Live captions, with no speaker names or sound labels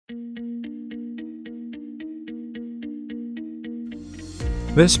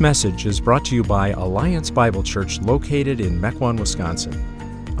This message is brought to you by Alliance Bible Church located in Mequon, Wisconsin.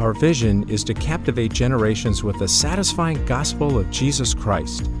 Our vision is to captivate generations with the satisfying gospel of Jesus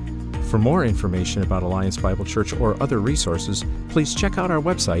Christ. For more information about Alliance Bible Church or other resources, please check out our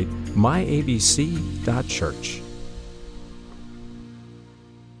website, myabc.church.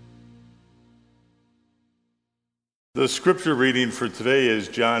 The scripture reading for today is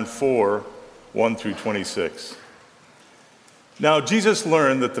John 4, 1 through 26. Now Jesus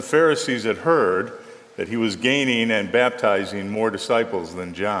learned that the Pharisees had heard that he was gaining and baptizing more disciples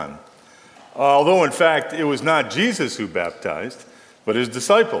than John. Although in fact it was not Jesus who baptized, but his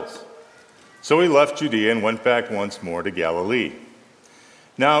disciples. So he left Judea and went back once more to Galilee.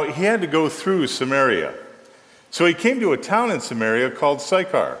 Now he had to go through Samaria. So he came to a town in Samaria called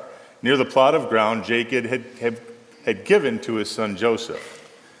Sychar, near the plot of ground Jacob had given to his son Joseph.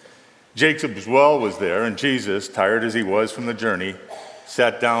 Jacob's well was there, and Jesus, tired as he was from the journey,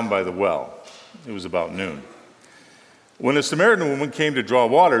 sat down by the well. It was about noon. When a Samaritan woman came to draw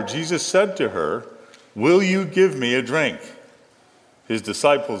water, Jesus said to her, "Will you give me a drink?" His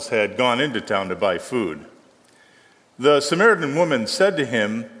disciples had gone into town to buy food. The Samaritan woman said to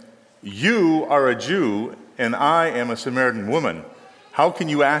him, "You are a Jew, and I am a Samaritan woman. How can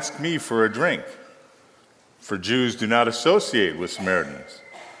you ask me for a drink?" For Jews do not associate with Samaritans.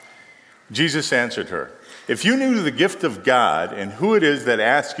 Jesus answered her, "If you knew the gift of God and who it is that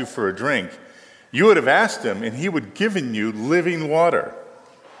asks you for a drink, you would have asked him, and he would have given you living water."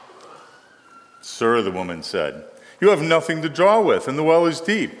 "Sir," the woman said, "you have nothing to draw with, and the well is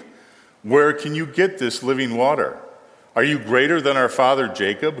deep. Where can you get this living water? Are you greater than our father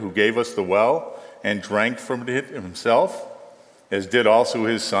Jacob, who gave us the well and drank from it himself, as did also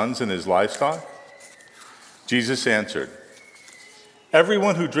his sons and his livestock?" Jesus answered,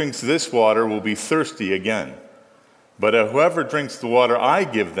 "Everyone who drinks this water will be thirsty again. But whoever drinks the water I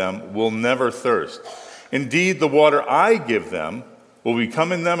give them will never thirst. Indeed, the water I give them will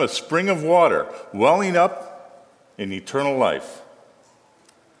become in them a spring of water, welling up in eternal life."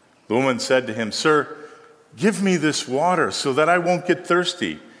 The woman said to him, "Sir, give me this water so that I won't get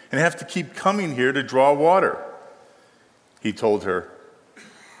thirsty and have to keep coming here to draw water." He told her,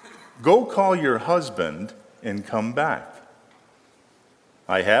 "Go call your husband and come back."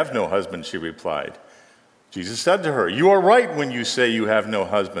 "I have no husband," she replied. Jesus said to her, "You are right when you say you have no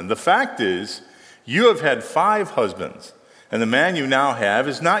husband. The fact is, you have had 5 husbands, and the man you now have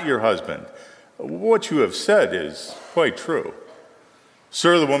is not your husband. What you have said is quite true."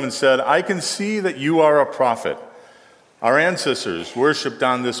 "Sir," the woman said, "I can see that you are a prophet. Our ancestors worshipped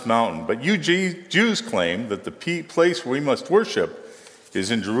on this mountain, but you Jews claim that the place where we must worship is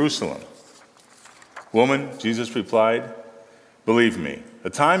in Jerusalem." "Woman," Jesus replied, "believe me, a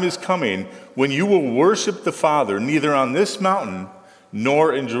time is coming when you will worship the Father neither on this mountain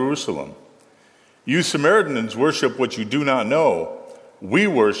nor in Jerusalem. You Samaritans worship what you do not know. We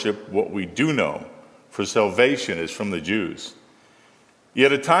worship what we do know, for salvation is from the Jews.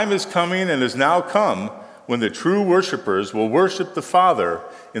 Yet a time is coming and has now come when the true worshipers will worship the Father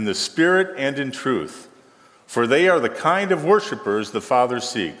in the Spirit and in truth, for they are the kind of worshipers the Father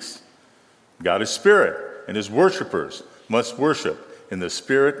seeks. God is Spirit, and his worshipers must worship in the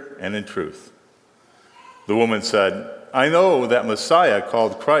Spirit and in truth." The woman said, "I know that Messiah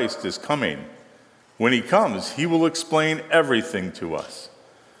called Christ is coming. When he comes, he will explain everything to us."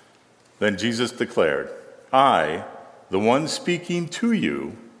 Then Jesus declared, "I, the one speaking to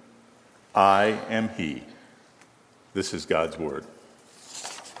you, I am he." This is God's word.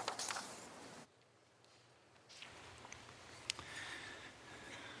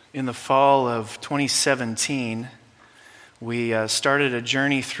 In the fall of 2017, we started a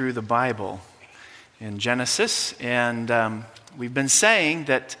journey through the Bible in Genesis, and we've been saying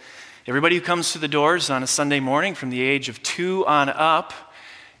that everybody who comes to the doors on a Sunday morning from the age of 2 on up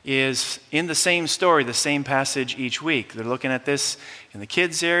is in the same story, the same passage each week. They're looking at this in the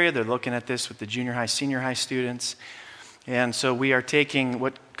kids area, they're looking at this with the junior high, senior high students, and so we are taking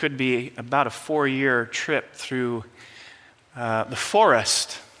what could be about a 4-year trip through the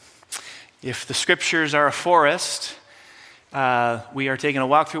forest. If the scriptures are a forest, we are taking a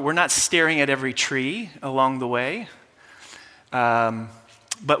walk through. We're not staring at every tree along the way,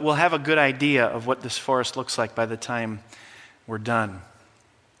 but we'll have a good idea of what this forest looks like by the time we're done.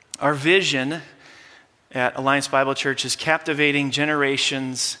 Our vision at Alliance Bible Church is captivating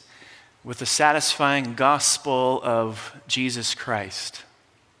generations with the satisfying gospel of Jesus Christ.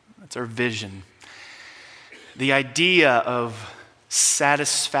 That's our vision. The idea of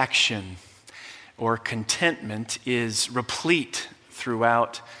satisfaction or contentment is replete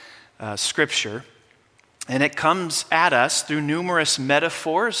throughout Scripture. And it comes at us through numerous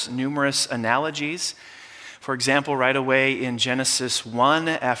metaphors, numerous analogies. For example, right away in Genesis 1,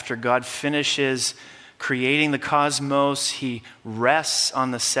 after God finishes creating the cosmos, he rests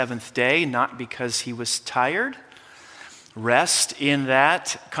on the seventh day, not because he was tired. Rest in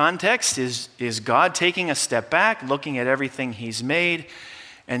that context is God taking a step back, looking at everything he's made,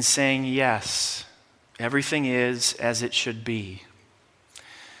 and saying, yes, everything is as it should be.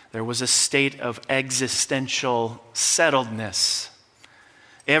 There was a state of existential settledness.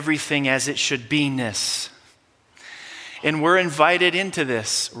 Everything as it should be-ness. And we're invited into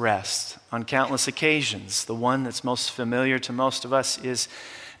this rest on countless occasions. The one that's most familiar to most of us is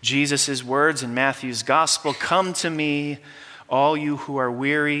Jesus' words in Matthew's gospel, "Come to me, all you who are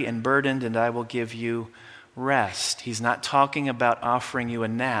weary and burdened, and I will give you rest." He's not talking about offering you a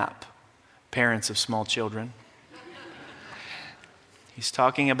nap, parents of small children. He's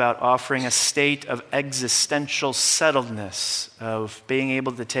talking about offering a state of existential settledness, of being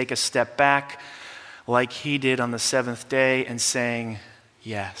able to take a step back like he did on the seventh day and saying,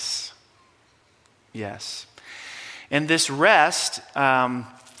 yes, yes. And this rest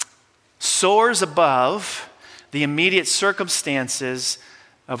soars above the immediate circumstances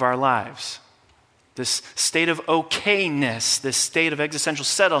of our lives. This state of okayness, this state of existential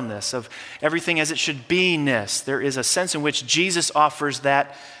settledness, of everything as it should be-ness. There is a sense in which Jesus offers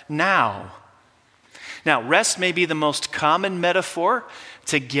that now. Now, rest may be the most common metaphor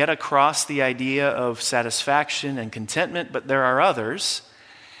to get across the idea of satisfaction and contentment, but there are others.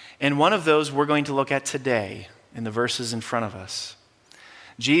 And one of those we're going to look at today in the verses in front of us.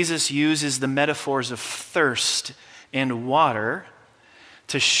 Jesus uses the metaphors of thirst and water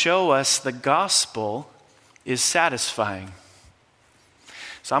to show us the gospel is satisfying.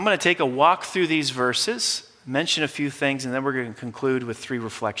 So I'm going to take a walk through these verses, mention a few things, and then we're going to conclude with 3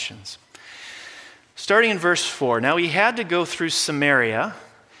 reflections. Starting in verse 4, now he had to go through Samaria,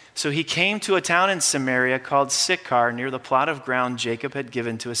 so he came to a town in Samaria called Sychar, near the plot of ground Jacob had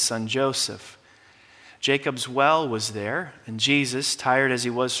given to his son Joseph. Jacob's well was there, and Jesus, tired as he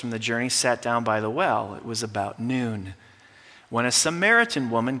was from the journey, sat down by the well. It was about noon, when a Samaritan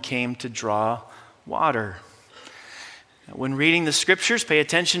woman came to draw water. When reading the scriptures, pay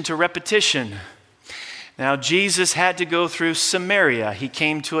attention to repetition. Now, Jesus had to go through Samaria. He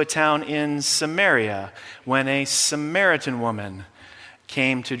came to a town in Samaria when a Samaritan woman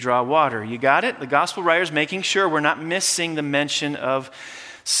came to draw water. You got it? The gospel writer's making sure we're not missing the mention of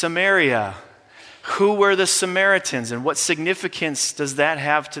Samaria. Who were the Samaritans, and what significance does that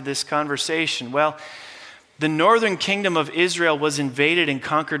have to this conversation? Well, the northern kingdom of Israel was invaded and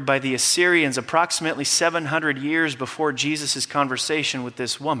conquered by the Assyrians approximately 700 years before Jesus' conversation with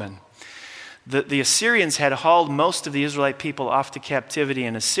this woman. The Assyrians had hauled most of the Israelite people off to captivity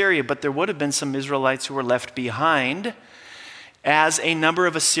in Assyria, but there would have been some Israelites who were left behind as a number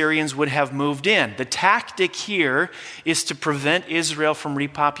of Assyrians would have moved in. The tactic here is to prevent Israel from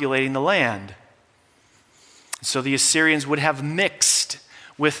repopulating the land. So the Assyrians would have mixed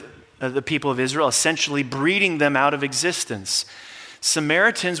with the people of Israel, essentially breeding them out of existence.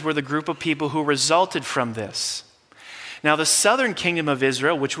 Samaritans were the group of people who resulted from this. Now, the southern kingdom of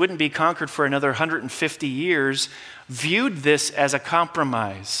Israel, which wouldn't be conquered for another 150 years, viewed this as a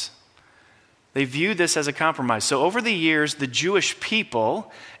compromise. They viewed this as a compromise. So over the years, the Jewish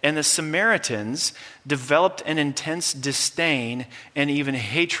people and the Samaritans developed an intense disdain and even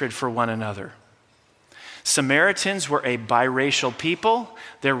hatred for one another. Samaritans were a biracial people.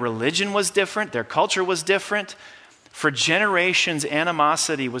 Their religion was different. Their culture was different. For generations,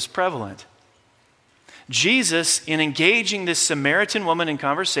 animosity was prevalent. Jesus, in engaging this Samaritan woman in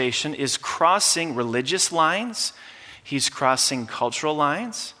conversation, is crossing religious lines. He's crossing cultural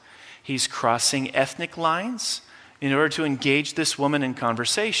lines. He's crossing ethnic lines in order to engage this woman in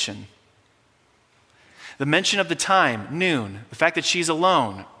conversation. The mention of the time, noon, the fact that she's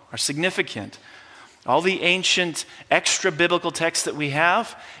alone are significant. All the ancient extra-biblical texts that we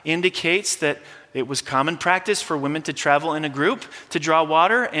have indicates that it was common practice for women to travel in a group to draw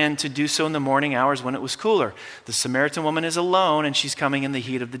water and to do so in the morning hours when it was cooler. The Samaritan woman is alone and she's coming in the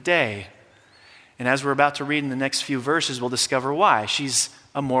heat of the day. And as we're about to read in the next few verses, we'll discover why. She's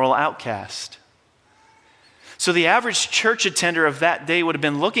a moral outcast. So the average church attender of that day would have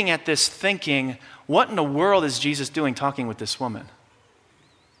been looking at this thinking, what in the world is Jesus doing talking with this woman?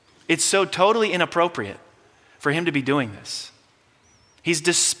 It's so totally inappropriate for him to be doing this. He's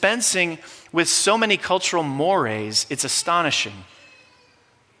dispensing with so many cultural mores, it's astonishing.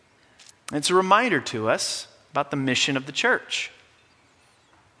 It's a reminder to us about the mission of the church.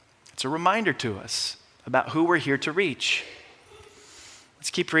 It's a reminder to us about who we're here to reach. Let's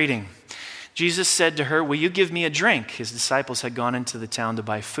keep reading. Jesus said to her, "Will you give me a drink?" His disciples had gone into the town to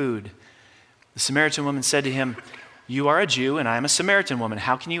buy food. The Samaritan woman said to him, "You are a Jew, and I am a Samaritan woman.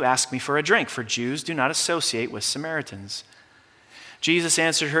 How can you ask me for a drink? For Jews do not associate with Samaritans." Jesus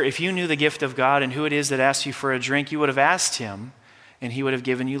answered her, "If you knew the gift of God and who it is that asks you for a drink, you would have asked him, and he would have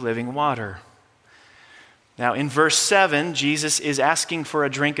given you living water." Now, in verse 7, Jesus is asking for a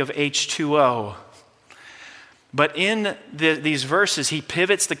drink of H2O. But in these verses, he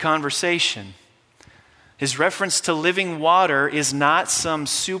pivots the conversation. His reference to living water is not some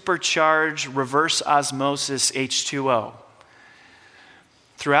supercharged reverse osmosis H2O.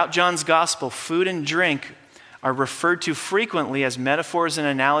 Throughout John's gospel, food and drink are referred to frequently as metaphors and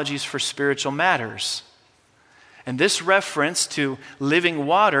analogies for spiritual matters. And this reference to living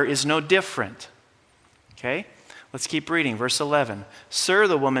water is no different. Okay? Let's keep reading. Verse 11. "Sir,"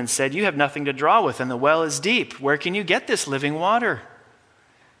 the woman said, "you have nothing to draw with, and the well is deep. Where can you get this living water?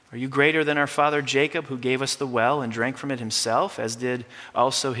 Are you greater than our father Jacob, who gave us the well and drank from it himself, as did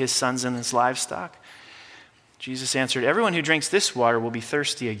also his sons and his livestock?" Jesus answered, "Everyone who drinks this water will be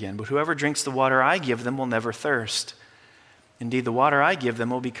thirsty again, but whoever drinks the water I give them will never thirst. Indeed, the water I give them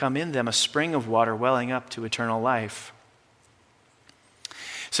will become in them a spring of water welling up to eternal life."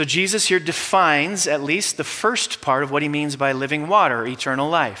 So Jesus here defines at least the first part of what he means by living water, eternal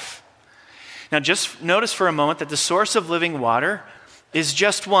life. Now just notice for a moment that the source of living water is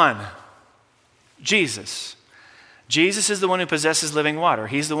just one: Jesus. Jesus is the one who possesses living water.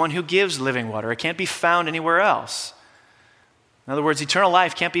 He's the one who gives living water. It can't be found anywhere else. In other words, eternal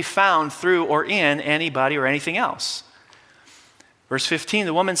life can't be found through or in anybody or anything else. Verse 15,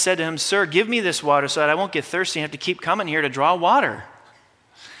 the woman said to him, "Sir, give me this water so that I won't get thirsty and have to keep coming here to draw water."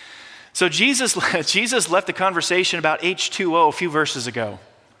 So Jesus left the conversation about H2O a few verses ago.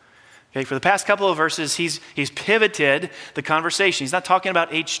 Okay, for the past couple of verses, he's pivoted the conversation. He's not talking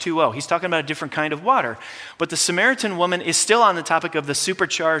about H2O. He's talking about a different kind of water. But the Samaritan woman is still on the topic of the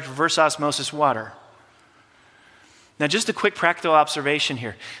supercharged reverse osmosis water. Now, just a quick practical observation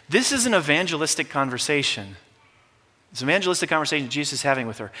here. This is an evangelistic conversation. It's an evangelistic conversation Jesus is having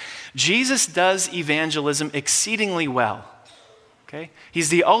with her. Jesus does evangelism exceedingly well. Okay? He's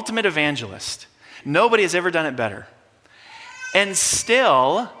the ultimate evangelist. Nobody has ever done it better. And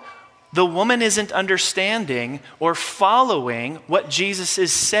still, the woman isn't understanding or following what Jesus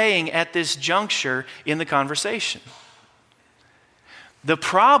is saying at this juncture in the conversation. The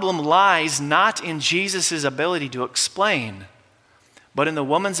problem lies not in Jesus' ability to explain, but in the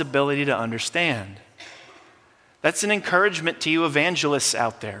woman's ability to understand. That's an encouragement to you evangelists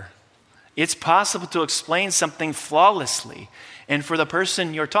out there. It's possible to explain something flawlessly and for the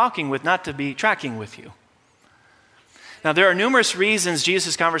person you're talking with not to be tracking with you. Now, there are numerous reasons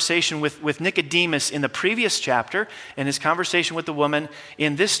Jesus' conversation with Nicodemus in the previous chapter and his conversation with the woman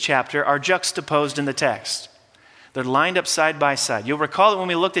in this chapter are juxtaposed in the text. They're lined up side by side. You'll recall that when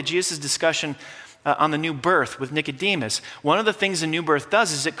we looked at Jesus' discussion on the new birth with Nicodemus, one of the things the new birth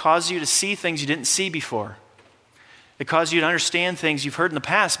does is it causes you to see things you didn't see before. It causes you to understand things you've heard in the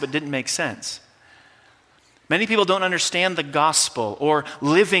past but didn't make sense. Many people don't understand the gospel or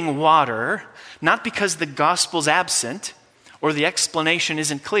living water, not because the gospel's absent or the explanation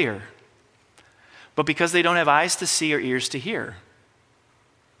isn't clear, but because they don't have eyes to see or ears to hear.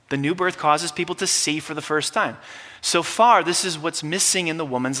 The new birth causes people to see for the first time. So far, this is what's missing in the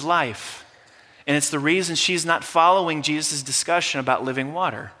woman's life. And it's the reason she's not following Jesus' discussion about living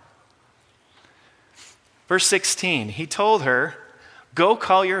water. Verse 16, he told her, "Go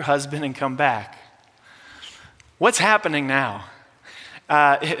call your husband and come back." What's happening now?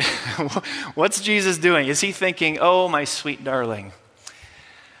 What's Jesus doing? Is he thinking, "Oh, my sweet darling,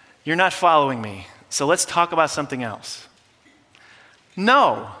 you're not following me, so let's talk about something else"?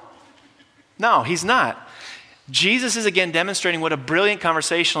 No, he's not. Jesus is again demonstrating what a brilliant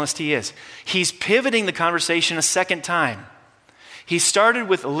conversationalist he is. He's pivoting the conversation a second time. He started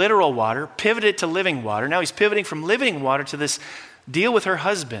with literal water, pivoted to living water. Now he's pivoting from living water to this deal with her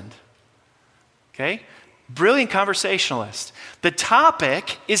husband. Okay? Brilliant conversationalist. The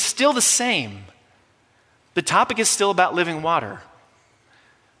topic is still the same. The topic is still about living water.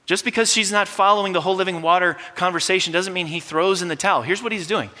 Just because she's not following the whole living water conversation doesn't mean he throws in the towel. Here's what he's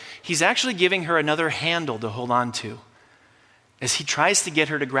doing. He's actually giving her another handle to hold on to as he tries to get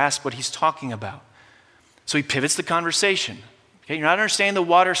her to grasp what he's talking about. So he pivots the conversation. Okay, you're not understanding the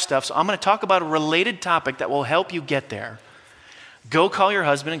water stuff, so I'm going to talk about a related topic that will help you get there. Go call your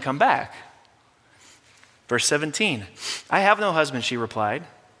husband and come back. Verse 17, "I have no husband," she replied.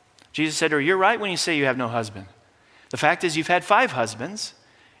 Jesus said to her, "You're right when you say you have no husband. The fact is you've had 5 husbands,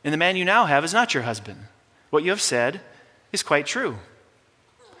 and the man you now have is not your husband. What you have said is quite true."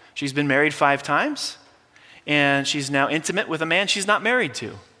 She's been married 5 times, and she's now intimate with a man she's not married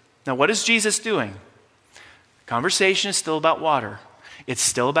to. Now, what is Jesus doing? Conversation is still about water. It's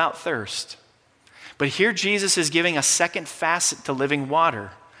still about thirst. But here Jesus is giving a second facet to living water,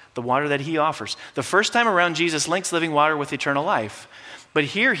 the water that he offers. The first time around, Jesus links living water with eternal life. But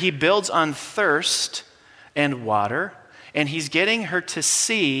here he builds on thirst and water, and he's getting her to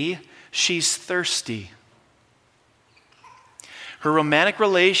see she's thirsty. Her romantic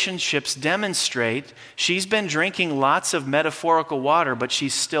relationships demonstrate she's been drinking lots of metaphorical water, but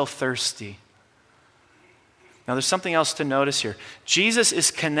she's still thirsty. Now, there's something else to notice here. Jesus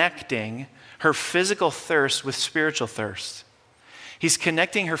is connecting her physical thirst with spiritual thirst. He's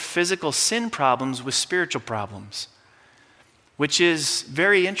connecting her physical sin problems with spiritual problems, which is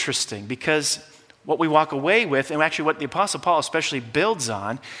very interesting because what we walk away with, and actually what the Apostle Paul especially builds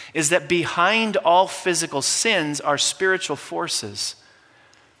on, is that behind all physical sins are spiritual forces.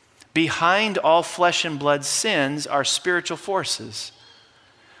 Behind all flesh and blood sins are spiritual forces.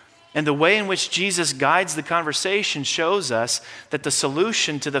 And the way in which Jesus guides the conversation shows us that the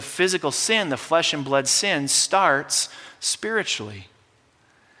solution to the physical sin, the flesh and blood sin, starts spiritually.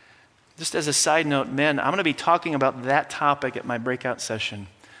 Just as a side note, men, I'm going to be talking about that topic at my breakout session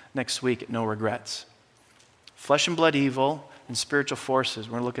next week at No Regrets. Flesh and blood evil and spiritual forces.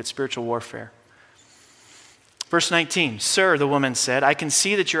 We're going to look at spiritual warfare. Verse 19, "Sir," the woman said, "I can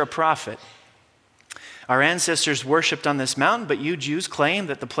see that you're a prophet. Our ancestors worshipped on this mountain, but you Jews claim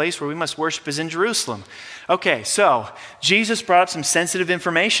that the place where we must worship is in Jerusalem." Okay, so Jesus brought up some sensitive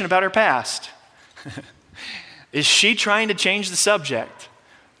information about her past. Is she trying to change the subject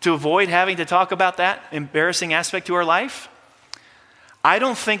to avoid having to talk about that embarrassing aspect to her life? I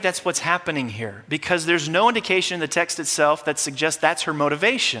don't think that's what's happening here because there's no indication in the text itself that suggests that's her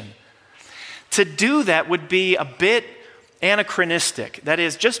motivation. To do that would be a bit anachronistic. That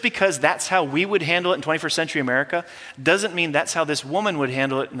is, just because that's how we would handle it in 21st century America doesn't mean that's how this woman would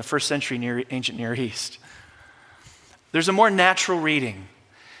handle it in the first century ancient Near East. There's a more natural reading.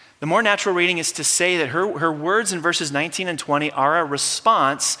 The more natural reading is to say that her words in verses 19 and 20 are a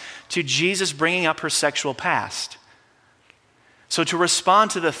response to Jesus bringing up her sexual past. So to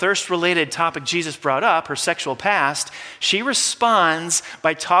respond to the thirst-related topic Jesus brought up, her sexual past, she responds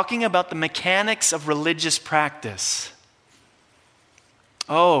by talking about the mechanics of religious practice.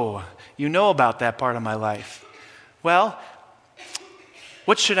 Oh, you know about that part of my life. Well,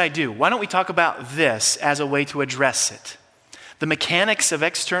 what should I do? Why don't we talk about this as a way to address it? The mechanics of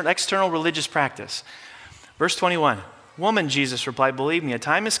external religious practice. Verse 21, "Woman," Jesus replied, "believe me, a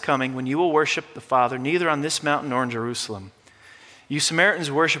time is coming when you will worship the Father neither on this mountain nor in Jerusalem. You Samaritans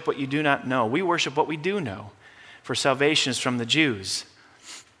worship what you do not know. We worship what we do know, for salvation is from the Jews.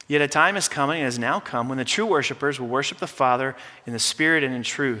 Yet a time is coming and has now come when the true worshipers will worship the Father in the Spirit and in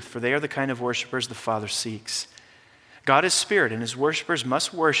truth, for they are the kind of worshipers the Father seeks. God is Spirit, and his worshipers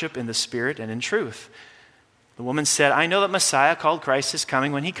must worship in the Spirit and in truth." The woman said, "I know that Messiah, called Christ, is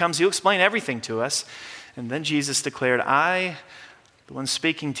coming. When he comes, he'll explain everything to us." And then Jesus declared, "I, the one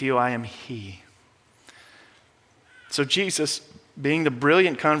speaking to you, I am he." So Jesus, being the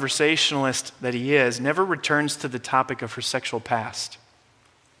brilliant conversationalist that he is, never returns to the topic of her sexual past.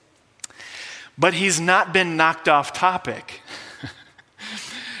 But he's not been knocked off topic.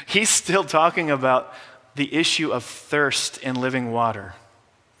 He's still talking about the issue of thirst and living water.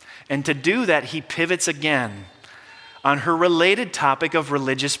 And to do that, he pivots again on her related topic of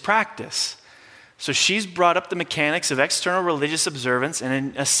religious practice. So she's brought up the mechanics of external religious observance, and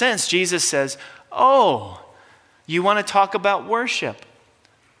in a sense, Jesus says, "Oh, you want to talk about worship?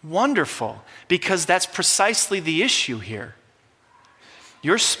 Wonderful, because that's precisely the issue here.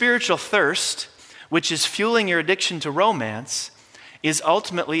 Your spiritual thirst, which is fueling your addiction to romance, is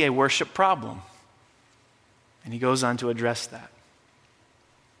ultimately a worship problem." And he goes on to address that.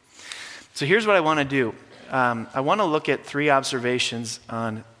 So here's what I want to do. I want to look at 3 observations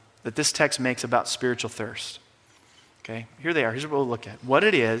that this text makes about spiritual thirst. Okay, here they are. Here's what we'll look at. What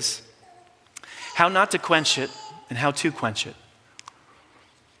it is, how not to quench it, and how to quench it.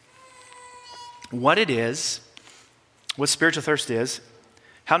 What it is, what spiritual thirst is,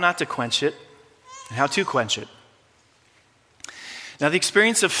 how not to quench it, and how to quench it. Now, the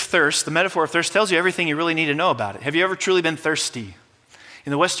experience of thirst, the metaphor of thirst, tells you everything you really need to know about it. Have you ever truly been thirsty? In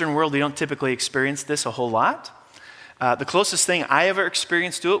the Western world, we don't typically experience this a whole lot. The closest thing I ever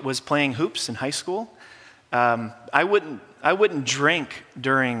experienced to it was playing hoops in high school. I wouldn't drink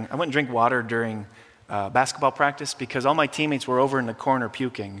water during basketball practice because all my teammates were over in the corner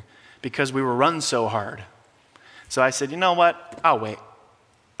puking because we were run so hard. So I said, you know what? I'll wait.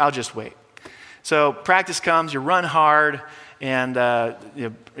 I'll just wait. So practice comes, you run hard, and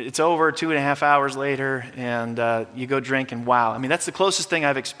it's over 2.5 hours later, and you go drink, and wow. I mean, that's the closest thing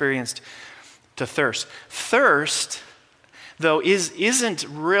I've experienced to thirst. Thirst, though, isn't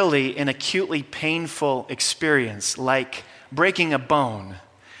really an acutely painful experience like breaking a bone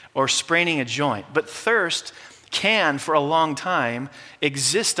or spraining a joint. But thirst can, for a long time,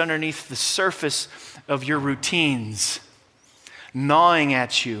 exist underneath the surface of your routines, gnawing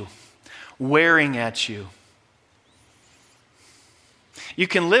at you, wearing at you. You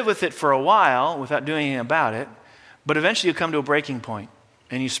can live with it for a while without doing anything about it, but eventually you come to a breaking point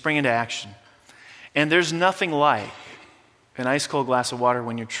and you spring into action. And there's nothing like an ice cold glass of water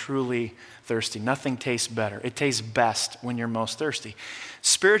when you're truly thirsty. Nothing tastes better. It tastes best when you're most thirsty.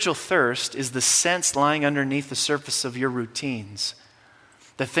 Spiritual thirst is the sense lying underneath the surface of your routines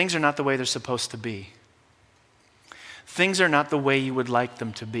that things are not the way they're supposed to be. Things are not the way you would like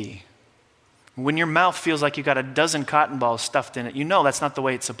them to be. When your mouth feels like you got a dozen cotton balls stuffed in it, you know that's not the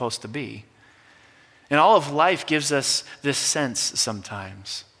way it's supposed to be. And all of life gives us this sense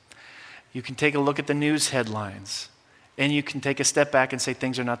sometimes. You can take a look at the news headlines, and you can take a step back and say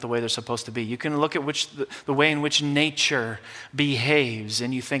things are not the way they're supposed to be. You can look at the way in which nature behaves,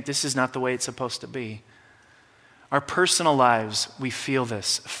 and you think this is not the way it's supposed to be. Our personal lives, we feel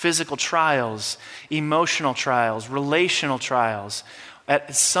this. Physical trials, emotional trials, relational trials.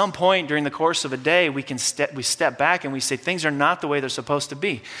 At some point during the course of a day, we step back and we say things are not the way they're supposed to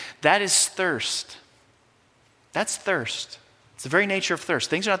be. That is thirst. That's thirst. It's the very nature of thirst.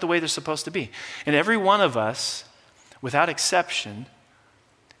 Things are not the way they're supposed to be. And every one of us, without exception,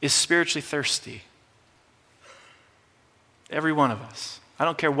 is spiritually thirsty. Every one of us. I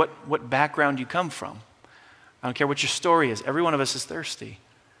don't care what background you come from. I don't care what your story is. Every one of us is thirsty.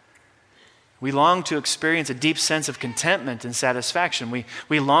 We long to experience a deep sense of contentment and satisfaction.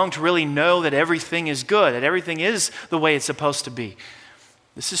 We long to really know that everything is good, that everything is the way it's supposed to be.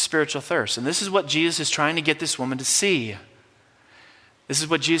 This is spiritual thirst. And this is what Jesus is trying to get this woman to see. This is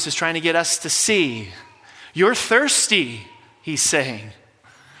what Jesus is trying to get us to see. You're thirsty, he's saying.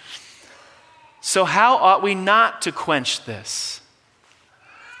 So how ought we not to quench this?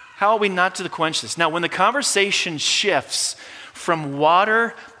 How ought we not to quench this? Now, when the conversation shifts from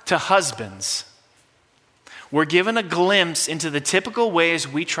water to husbands, we're given a glimpse into the typical ways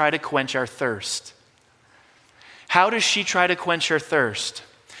we try to quench our thirst. How does she try to quench her thirst?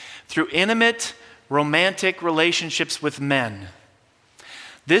 Through intimate, romantic relationships with men.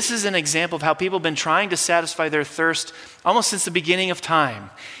 This is an example of how people have been trying to satisfy their thirst almost since the beginning of time.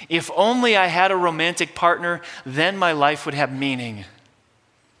 If only I had a romantic partner, then my life would have meaning.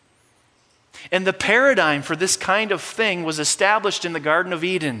 And the paradigm for this kind of thing was established in the Garden of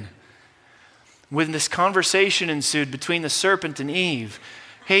Eden when this conversation ensued between the serpent and Eve.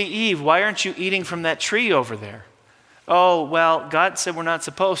 Hey, Eve, why aren't you eating from that tree over there? Oh, well, God said we're not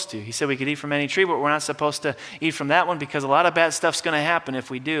supposed to. He said we could eat from any tree, but we're not supposed to eat from that one because a lot of bad stuff's going to happen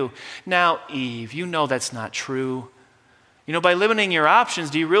if we do. Now, Eve, you know that's not true. You know, by limiting your options,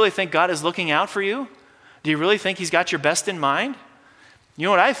 do you really think God is looking out for you? Do you really think he's got your best in mind? You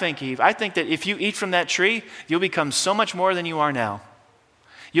know what I think, Eve? I think that if you eat from that tree, you'll become so much more than you are now.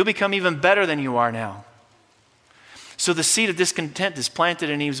 You'll become even better than you are now. So the seed of discontent is planted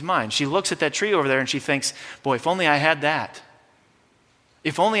in Eve's mind. She looks at that tree over there and she thinks, boy, if only I had that.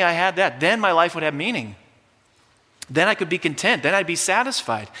 If only I had that, then my life would have meaning. Then I could be content. Then I'd be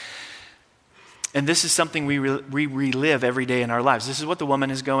satisfied. And this is something we relive every day in our lives. This is what the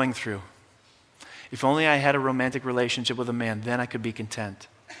woman is going through. If only I had a romantic relationship with a man, then I could be content.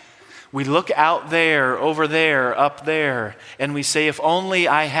 We look out there, over there, up there, and we say, if only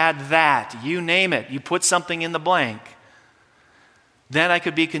I had that, you name it, you put something in the blank, then I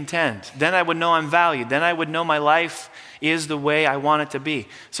could be content. Then I would know I'm valued. Then I would know my life is the way I want it to be.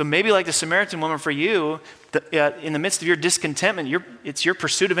 So maybe like the Samaritan woman for you, in the midst of your discontentment, it's your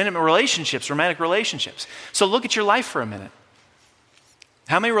pursuit of intimate relationships, romantic relationships. So look at your life for a minute.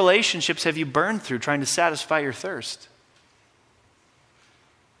 How many relationships have you burned through trying to satisfy your thirst?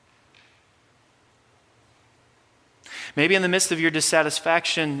 Maybe in the midst of your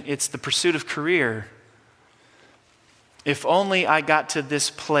dissatisfaction, it's the pursuit of career. If only I got to this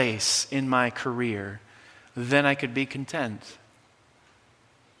place in my career, then I could be content.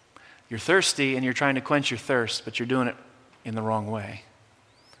 You're thirsty and you're trying to quench your thirst, but you're doing it in the wrong way.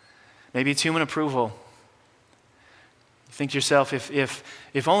 Maybe it's human approval. You think to yourself,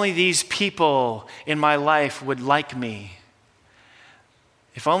 if only these people in my life would like me,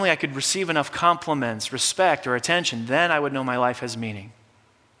 if only I could receive enough compliments, respect, or attention, then I would know my life has meaning.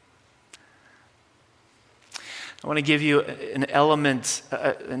 I want to give you an eloquent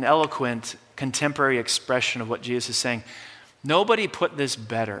contemporary expression of what Jesus is saying. Nobody put this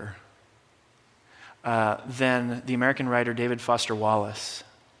better than the American writer David Foster Wallace.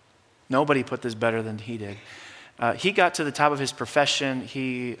 Nobody put this better than he did. He got to the top of his profession.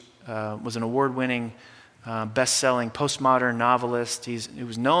 He was an award-winning, best-selling postmodern novelist. He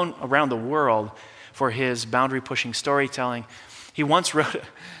was known around the world for his boundary-pushing storytelling. He once wrote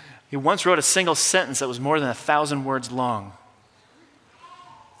a single sentence that was more than 1,000 words long.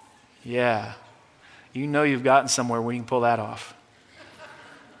 Yeah, you know you've gotten somewhere when you can pull that off.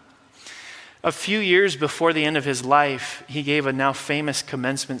 A few years before the end of his life, he gave a now famous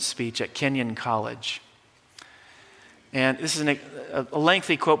commencement speech at Kenyon College. And this is a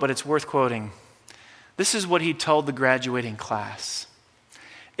lengthy quote, but it's worth quoting. This is what he told the graduating class.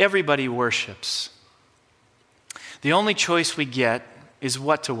 Everybody worships. The only choice we get is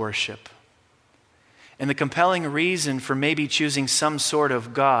what to worship. And the compelling reason for maybe choosing some sort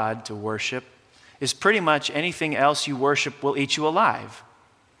of God to worship is pretty much anything else you worship will eat you alive.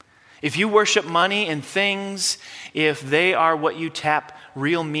 If you worship money and things, if they are what you tap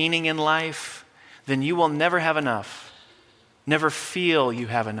real meaning in life, then you will never have enough. Never feel you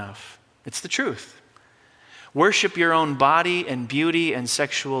have enough. It's the truth. Worship your own body and beauty and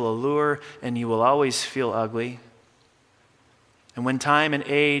sexual allure, and you will always feel ugly. And when time and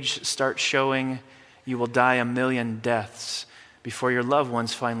age start showing, you will die a million deaths before your loved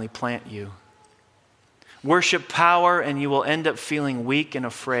ones finally plant you. Worship power, and you will end up feeling weak and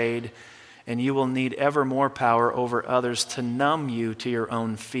afraid, and you will need ever more power over others to numb you to your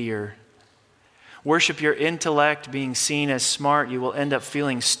own fear. Worship your intellect, being seen as smart. You will end up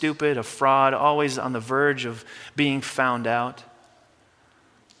feeling stupid, a fraud, always on the verge of being found out.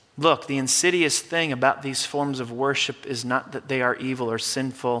 Look, the insidious thing about these forms of worship is not that they are evil or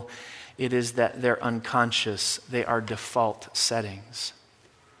sinful. It is that they're unconscious. They are default settings.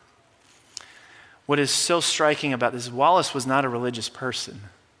 What is so striking about this, Wallace was not a religious person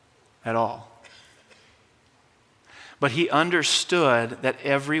at all. But he understood that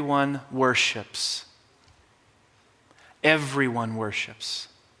everyone worships. Everyone worships.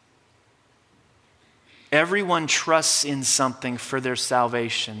 Everyone trusts in something for their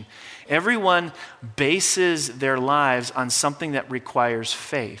salvation. Everyone bases their lives on something that requires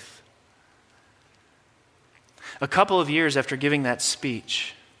faith. A couple of years after giving that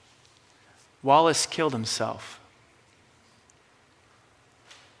speech, Wallace killed himself.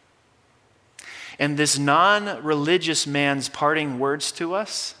 And this non-religious man's parting words to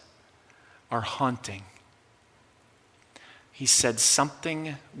us are haunting. He said,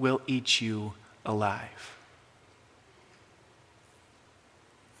 "Something will eat you alive."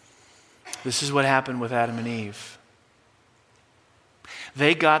 This is what happened with Adam and Eve.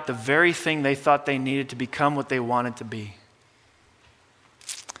 They got the very thing they thought they needed to become what they wanted to be.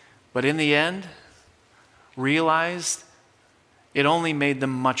 But in the end, realized it only made them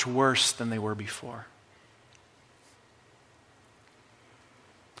much worse than they were before.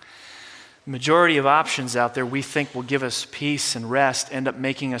 The majority of options out there we think will give us peace and rest end up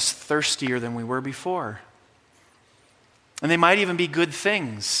making us thirstier than we were before. And they might even be good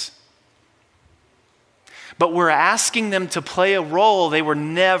things. But we're asking them to play a role they were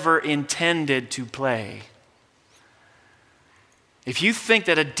never intended to play. If you think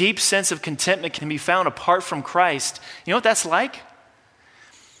that a deep sense of contentment can be found apart from Christ, you know what that's like?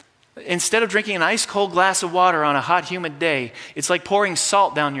 Instead of drinking an ice cold glass of water on a hot, humid day, it's like pouring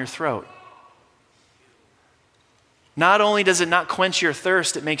salt down your throat. Not only does it not quench your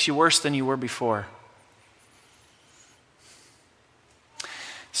thirst, it makes you worse than you were before.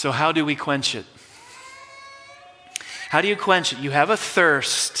 So how do we quench it? How do you quench it? You have a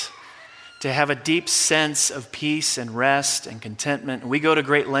thirst to have a deep sense of peace and rest and contentment. And we go to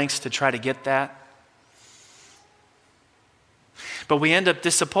great lengths to try to get that. But we end up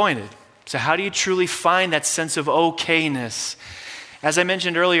disappointed. So how do you truly find that sense of okayness? As I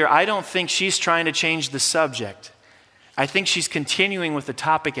mentioned earlier, I don't think she's trying to change the subject. I think she's continuing with the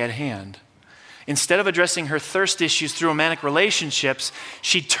topic at hand. Instead of addressing her thirst issues through romantic relationships,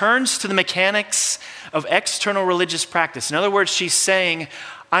 she turns to the mechanics of external religious practice. In other words, she's saying,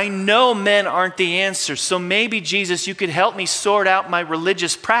 I know men aren't the answer, so maybe, Jesus, you could help me sort out my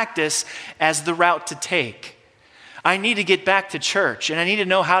religious practice as the route to take. I need to get back to church, and I need to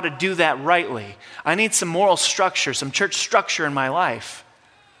know how to do that rightly. I need some moral structure, some church structure in my life.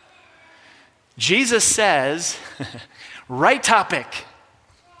 Jesus says, right topic,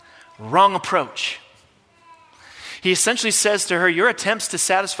 wrong approach. He essentially says to her, your attempts to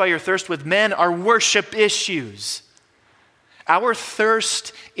satisfy your thirst with men are worship issues. Our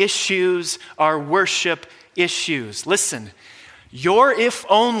thirst issues are worship issues. Listen, your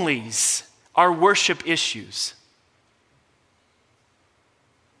if-onlys are worship issues.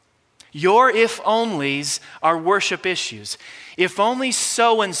 Your if onlys are worship issues. If only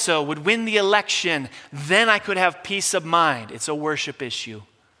so-and-so would win the election, then I could have peace of mind. It's a worship issue.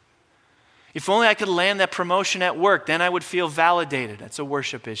 If only I could land that promotion at work, then I would feel validated. That's a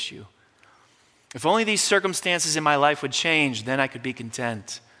worship issue. If only these circumstances in my life would change, then I could be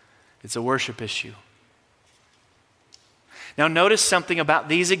content. It's a worship issue. Now notice something about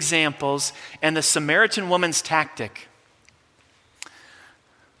these examples and the Samaritan woman's tactic.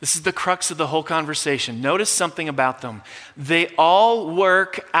 This is the crux of the whole conversation. Notice something about them. They all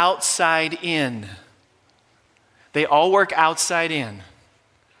work outside in. They all work outside in.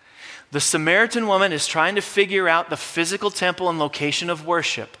 The Samaritan woman is trying to figure out the physical temple and location of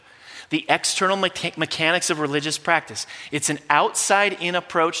worship, the external mechanics of religious practice. It's an outside-in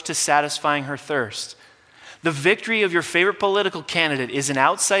approach to satisfying her thirst. The victory of your favorite political candidate is an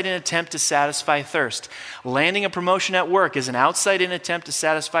outside-in attempt to satisfy thirst. Landing a promotion at work is an outside-in attempt to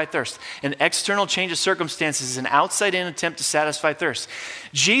satisfy thirst. An external change of circumstances is an outside-in attempt to satisfy thirst.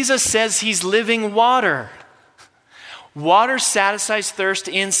 Jesus says he's living water. Water satisfies thirst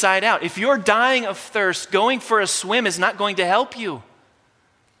inside out. If you're dying of thirst, going for a swim is not going to help you.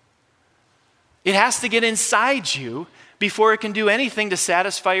 It has to get inside you before it can do anything to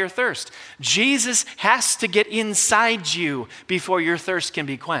satisfy your thirst. Jesus has to get inside you before your thirst can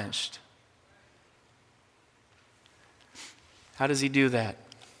be quenched. How does he do that?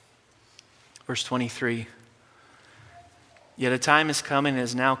 Verse 23. Yet a time is coming and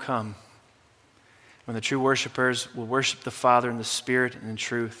has now come when the true worshipers will worship the Father in the Spirit and in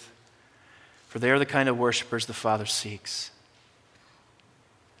truth, for they are the kind of worshipers the Father seeks.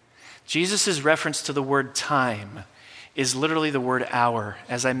 Jesus' reference to the word time is literally the word hour.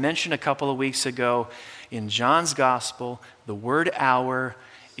 As I mentioned a couple of weeks ago, in John's gospel, the word hour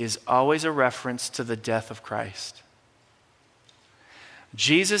is always a reference to the death of Christ.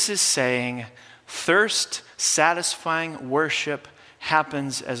 Jesus is saying, thirst-satisfying worship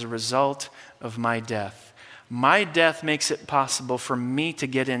happens as a result of my death. My death makes it possible for me to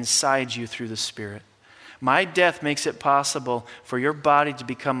get inside you through the Spirit. My death makes it possible for your body to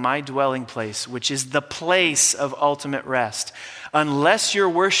become my dwelling place, which is the place of ultimate rest. Unless you're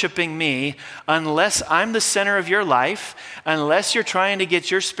worshiping me, unless I'm the center of your life, unless you're trying to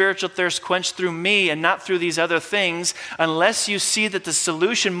get your spiritual thirst quenched through me and not through these other things, unless you see that the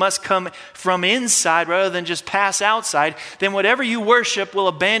solution must come from inside rather than just pass outside, then whatever you worship will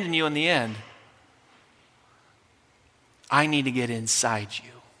abandon you in the end. I need to get inside you.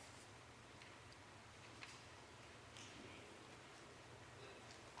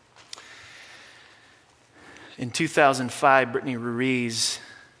 In 2005, Brittany Ruiz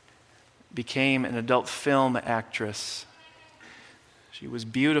became an adult film actress. She was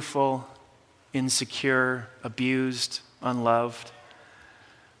beautiful, insecure, abused, unloved.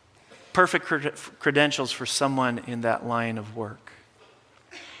 Perfect credentials for someone in that line of work.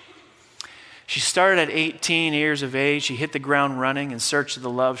 She started at 18 years of age. She hit the ground running in search of the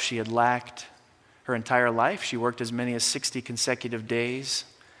love she had lacked her entire life. She worked as many as 60 consecutive days,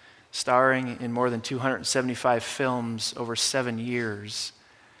 starring in more than 275 films over 7 years,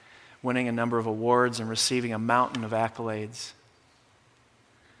 winning a number of awards and receiving a mountain of accolades.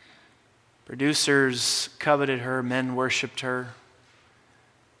 Producers coveted her, men worshiped her.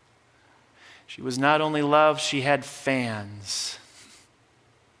 She was not only loved, she had fans.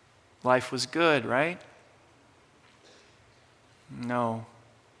 Life was good, right? No.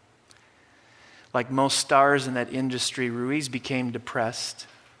 Like most stars in that industry, Ruiz became depressed.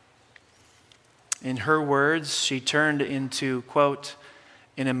 In her words, she turned into, quote,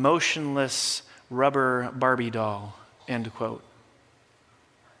 an emotionless rubber Barbie doll, end quote.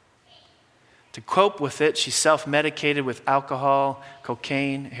 To cope with it, she self-medicated with alcohol,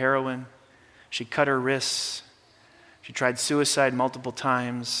 cocaine, heroin. She cut her wrists. She tried suicide multiple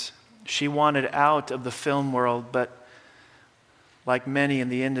times. She wanted out of the film world, but like many in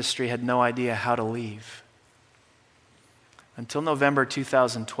the industry, had no idea how to leave. Until November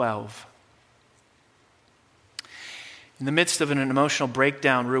 2012. In the midst of an emotional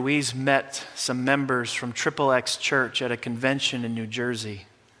breakdown, Ruiz met some members from XXX Church at a convention in New Jersey.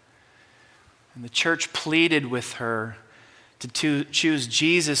 And the church pleaded with her to choose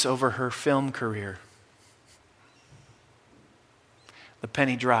Jesus over her film career. The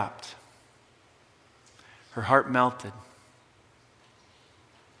penny dropped. Her heart melted.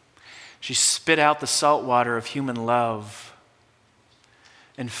 She spit out the salt water of human love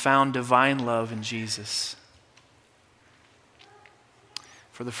and found divine love in Jesus.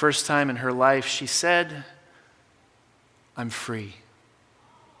 For the first time in her life, she said, "I'm free."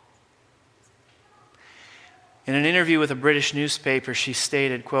 In an interview with a British newspaper, she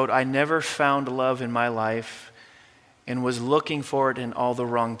stated, quote, "I never found love in my life and was looking for it in all the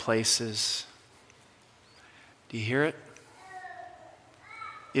wrong places." Do you hear it?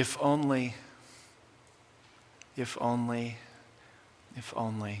 If only, if only, if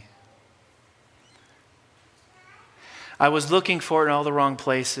only. I was looking for it in all the wrong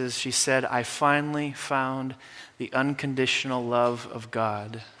places. She said, "I finally found the unconditional love of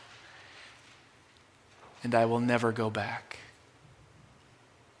God, and I will never go back."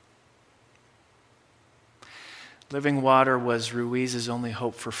 Living water was Ruiz's only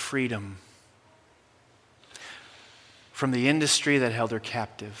hope for freedom from the industry that held her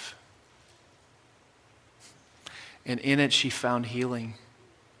captive. And in it, she found healing.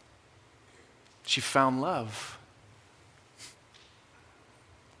 She found love.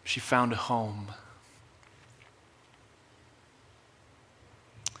 She found a home.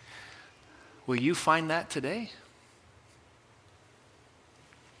 Will you find that today?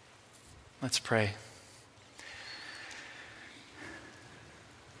 Let's pray.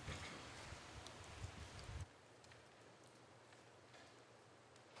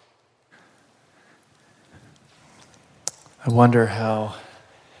 I wonder how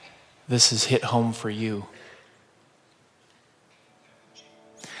this has hit home for you.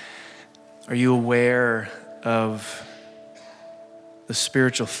 Are you aware of the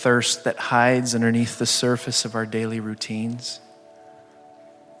spiritual thirst that hides underneath the surface of our daily routines?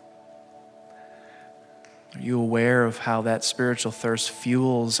 Are you aware of how that spiritual thirst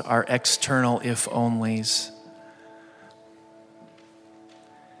fuels our external if-onlys?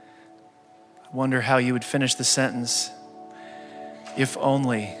 I wonder how you would finish the sentence, "If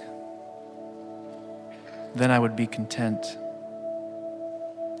only, then I would be content."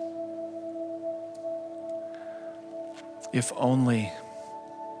 If only,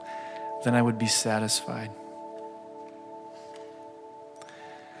 then I would be satisfied.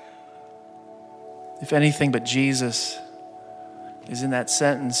 If anything but Jesus is in that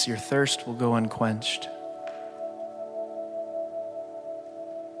sentence, your thirst will go unquenched.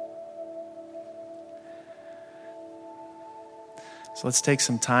 So let's take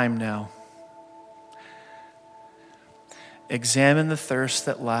some time now. Examine the thirst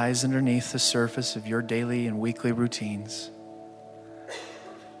that lies underneath the surface of your daily and weekly routines.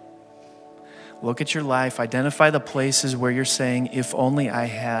 Look at your life. Identify the places where you're saying, "If only I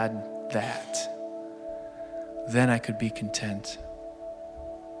had that, then I could be content."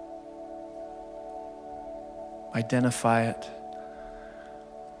 Identify it.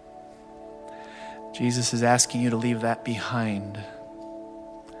 Jesus is asking you to leave that behind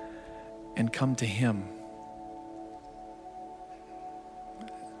and come to Him,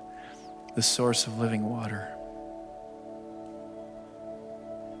 the source of living water.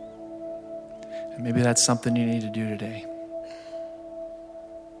 And maybe that's something you need to do today.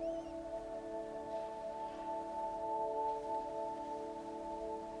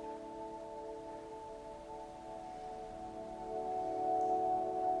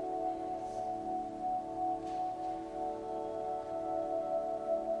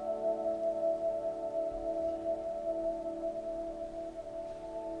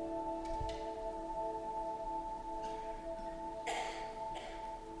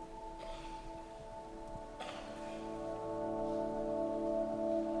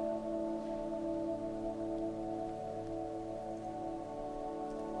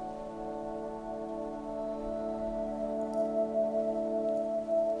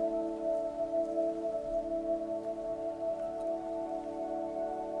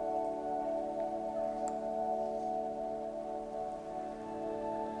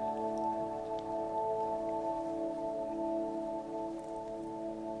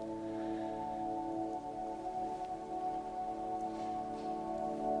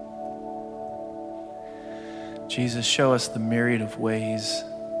 Jesus, show us the myriad of ways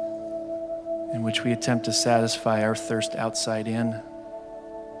in which we attempt to satisfy our thirst outside in.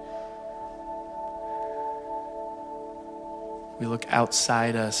 We look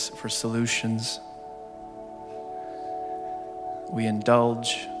outside us for solutions. We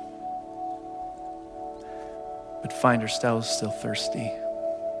indulge, but find ourselves still thirsty.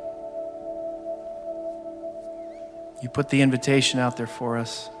 You put the invitation out there for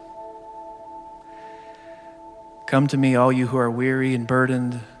us. Come to me, all you who are weary and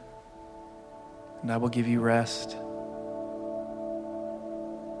burdened, and I will give you rest.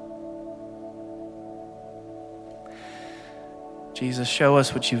 Jesus, show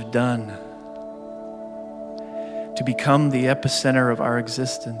us what you've done to become the epicenter of our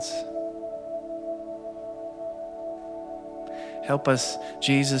existence. Help us,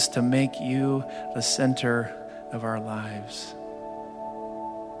 Jesus, to make you the center of our lives.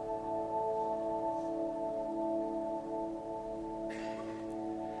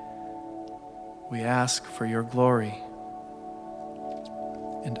 We ask for your glory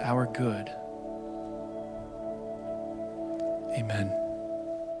and our good. Amen.